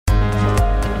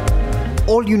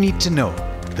all you need to know,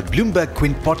 the Bloomberg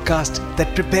Quint podcast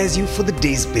that prepares you for the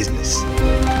day's business.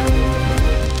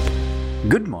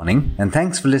 Good morning and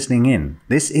thanks for listening in.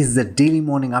 This is the daily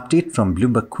morning update from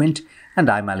Bloomberg Quint and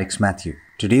I'm Alex Matthew.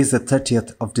 Today is the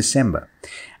 30th of December.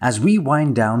 As we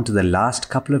wind down to the last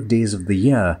couple of days of the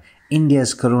year,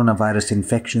 India's coronavirus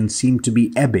infections seem to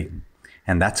be ebbing.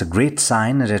 And that's a great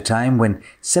sign at a time when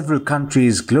several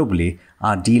countries globally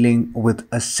are dealing with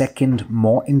a second,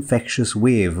 more infectious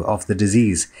wave of the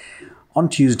disease. On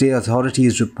Tuesday,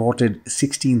 authorities reported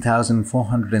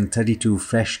 16,432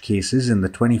 fresh cases in the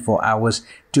 24 hours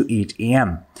to 8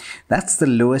 a.m. That's the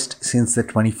lowest since the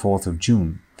 24th of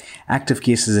June. Active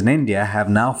cases in India have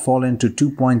now fallen to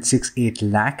 2.68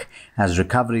 lakh as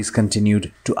recoveries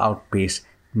continued to outpace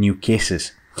new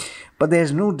cases. But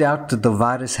there's no doubt that the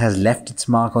virus has left its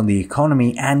mark on the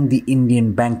economy and the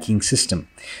Indian banking system.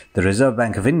 The Reserve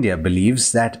Bank of India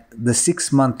believes that the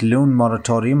 6-month loan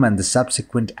moratorium and the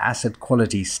subsequent asset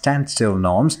quality standstill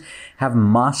norms have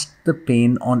masked the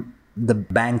pain on the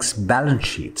bank's balance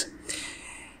sheet.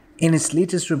 In its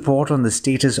latest report on the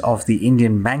status of the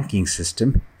Indian banking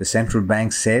system, the central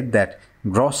bank said that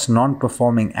gross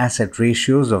non-performing asset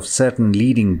ratios of certain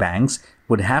leading banks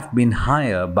would have been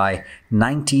higher by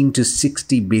 19 to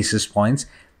 60 basis points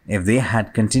if they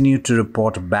had continued to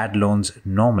report bad loans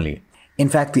normally. In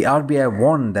fact, the RBI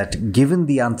warned that given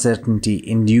the uncertainty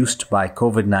induced by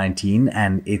COVID-19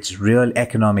 and its real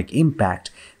economic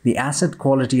impact, the asset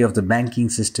quality of the banking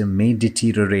system may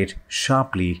deteriorate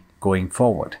sharply going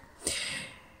forward.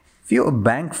 Fewer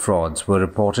bank frauds were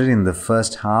reported in the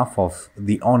first half of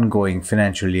the ongoing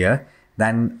financial year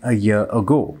than a year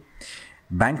ago.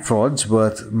 Bank frauds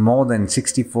worth more than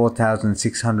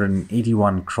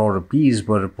 64,681 crore rupees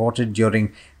were reported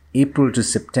during April to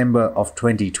September of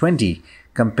 2020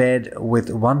 compared with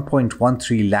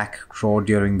 1.13 lakh crore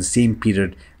during the same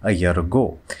period a year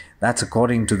ago. That's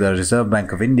according to the Reserve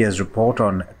Bank of India's report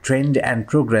on trend and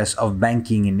progress of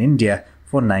banking in India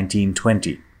for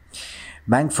 1920.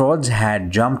 Bank frauds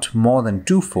had jumped more than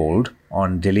twofold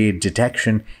on delayed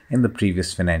detection in the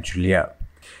previous financial year.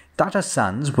 Tata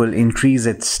Sons will increase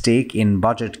its stake in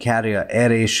budget carrier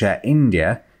AirAsia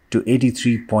India to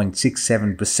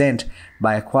 83.67%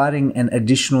 by acquiring an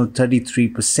additional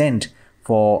 33%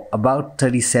 for about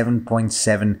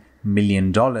 $37.7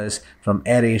 million from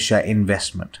AirAsia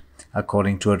Investment,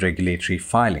 according to a regulatory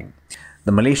filing.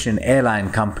 The Malaysian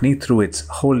airline company, through its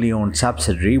wholly owned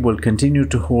subsidiary, will continue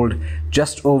to hold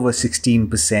just over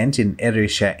 16% in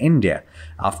AirAsia India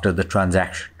after the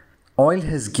transaction. Oil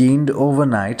has gained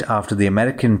overnight after the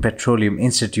American Petroleum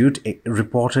Institute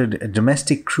reported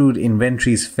domestic crude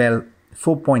inventories fell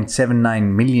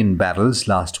 4.79 million barrels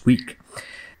last week.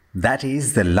 That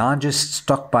is the largest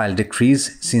stockpile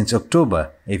decrease since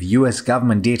October, if US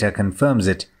government data confirms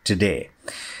it today.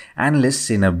 Analysts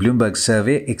in a Bloomberg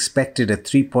survey expected a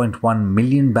 3.1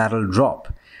 million barrel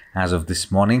drop. As of this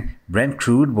morning, Brent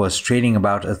crude was trading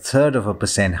about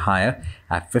 0.33% higher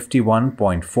at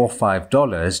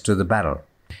 $51.45 to the barrel.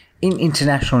 In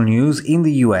international news, in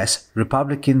the US,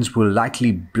 Republicans will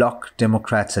likely block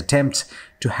Democrats' attempts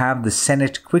to have the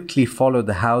Senate quickly follow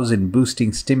the House in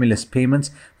boosting stimulus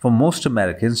payments for most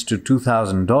Americans to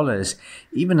 $2,000,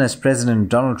 even as President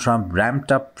Donald Trump ramped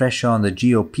up pressure on the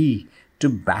GOP to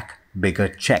back bigger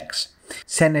checks.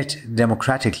 Senate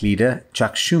Democratic leader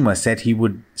Chuck Schumer said he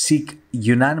would seek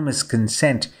unanimous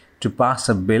consent to pass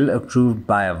a bill approved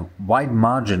by a wide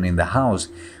margin in the House,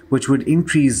 which would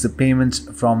increase the payments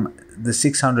from the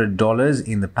 $600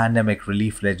 in the pandemic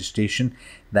relief legislation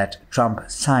that Trump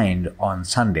signed on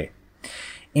Sunday.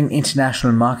 In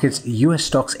international markets, US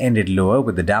stocks ended lower,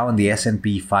 with the Dow and the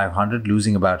S&P 500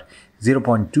 losing about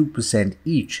 0.2%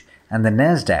 each and the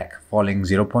Nasdaq falling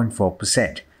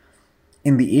 0.4%.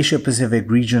 In the Asia-Pacific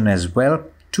region as well,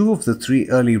 2 of the 3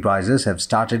 early risers have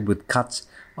started with cuts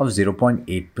of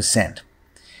 0.8%.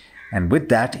 And with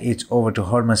that, it's over to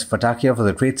Hormuz Fatakia for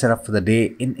the trade setup for the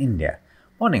day in India.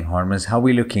 Morning, Hormuz. How are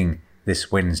we looking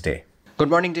this Wednesday? Good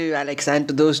morning to you, Alex, and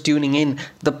to those tuning in.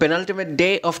 The penultimate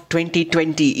day of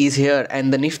 2020 is here,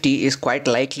 and the Nifty is quite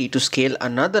likely to scale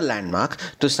another landmark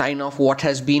to sign off what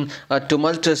has been a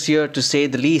tumultuous year, to say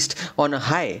the least, on a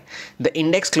high. The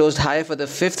index closed higher for the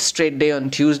 5th straight day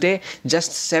on Tuesday,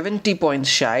 just 70 points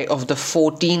shy of the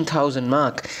 14,000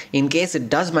 mark. In case it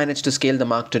does manage to scale the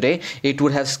mark today, it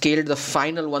would have scaled the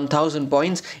final 1,000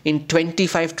 points in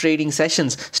 25 trading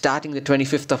sessions starting the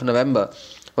 25th of November.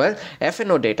 Well,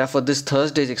 F&O data for this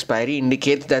Thursday's expiry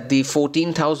indicates that the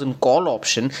 14,000 call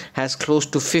option has close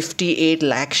to 58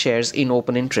 lakh shares in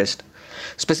open interest.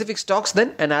 Specific stocks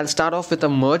then, and I'll start off with a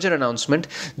merger announcement.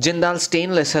 Jindal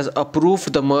Stainless has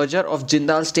approved the merger of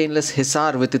Jindal Stainless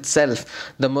Hisar with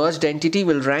itself. The merged entity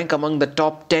will rank among the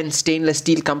top 10 stainless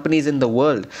steel companies in the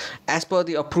world. As per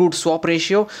the approved swap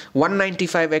ratio,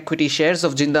 195 equity shares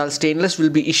of Jindal Stainless will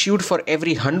be issued for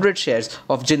every 100 shares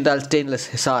of Jindal Stainless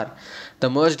Hisar. The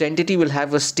merged entity will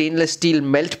have a stainless steel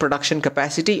melt production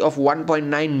capacity of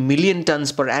 1.9 million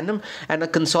tons per annum and a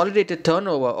consolidated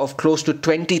turnover of close to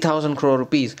 20,000 crore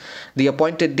rupees. The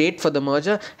appointed date for the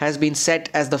merger has been set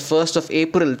as the 1st of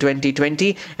April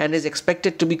 2020 and is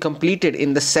expected to be completed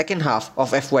in the second half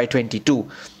of FY22.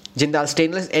 Jindal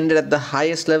Stainless ended at the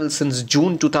highest level since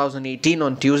June 2018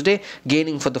 on Tuesday,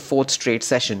 gaining for the fourth straight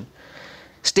session.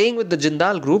 Staying with the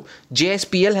Jindal Group,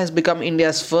 JSPL has become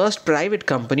India's first private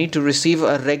company to receive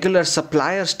a regular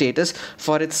supplier status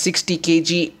for its 60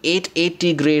 kg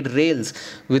 880 grade rails.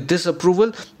 With this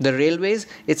approval, the railways,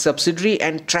 its subsidiary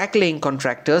and track laying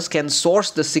contractors can source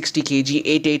the 60 kg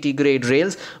 880 grade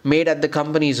rails made at the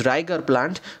company's Raigarh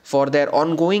plant for their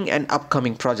ongoing and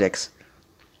upcoming projects.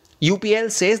 UPL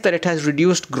says that it has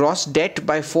reduced gross debt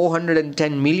by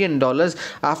 $410 million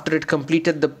after it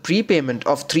completed the prepayment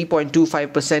of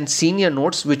 3.25% senior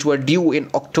notes which were due in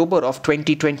October of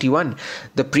 2021.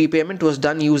 The prepayment was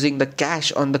done using the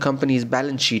cash on the company's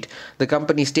balance sheet. The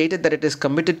company stated that it is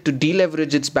committed to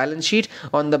deleverage its balance sheet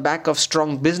on the back of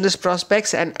strong business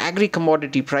prospects and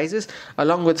agri-commodity prices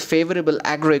along with favorable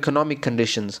agroeconomic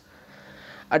conditions.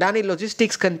 Adani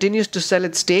Logistics continues to sell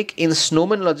its stake in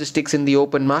Snowman Logistics in the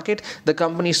open market. The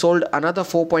company sold another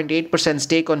 4.8%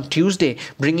 stake on Tuesday,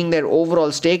 bringing their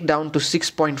overall stake down to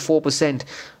 6.4%.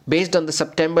 Based on the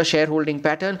September shareholding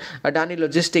pattern, Adani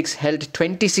Logistics held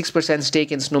 26%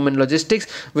 stake in Snowman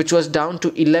Logistics, which was down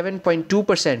to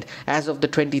 11.2% as of the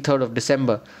 23rd of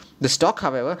December. The stock,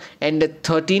 however, ended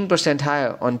 13%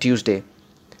 higher on Tuesday.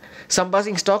 Some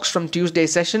buzzing stocks from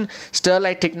Tuesday's session.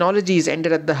 Sterlite Technologies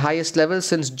ended at the highest level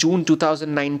since June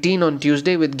 2019 on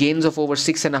Tuesday with gains of over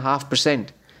 6.5%.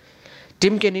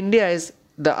 Timken India is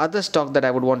the other stock that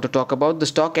I would want to talk about. The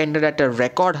stock ended at a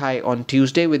record high on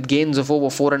Tuesday with gains of over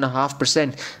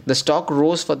 4.5%. The stock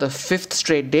rose for the fifth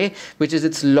straight day, which is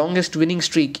its longest winning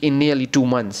streak in nearly 2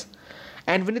 months.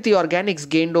 And Viniti Organics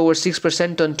gained over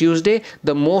 6% on Tuesday,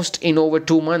 the most in over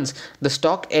 2 months. The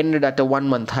stock ended at a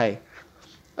 1-month high.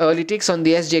 Early ticks on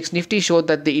the SGX Nifty showed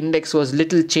that the index was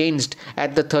little changed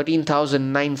at the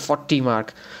 13,940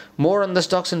 mark. More on the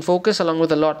stocks in focus along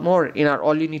with a lot more in our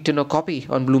all you need to know copy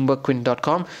on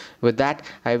BloombergQuint.com. With that,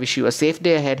 I wish you a safe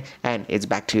day ahead and it's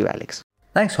back to you, Alex.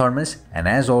 Thanks, Hormus, and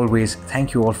as always,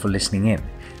 thank you all for listening in.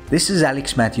 This is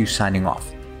Alex Matthews signing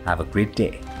off. Have a great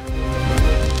day.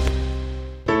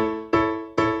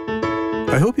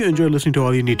 I hope you enjoyed listening to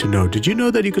All You Need to Know. Did you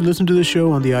know that you could listen to the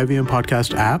show on the IVM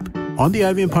Podcast app? On the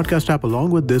IVM Podcast app,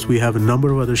 along with this, we have a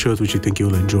number of other shows which you think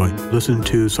you'll enjoy. Listen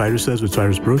to Cyrus Says with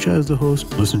Cyrus Brocha as the host.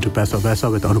 Listen to Paisa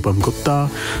Vaisa with Anupam Gupta.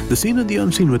 The Scene and the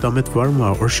Unseen with Amit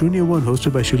Verma. Or Shunya One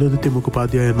hosted by Shiladitya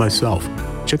Mukhopadhyay and myself.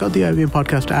 Check out the IVM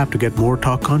Podcast app to get more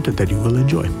talk content that you will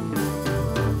enjoy.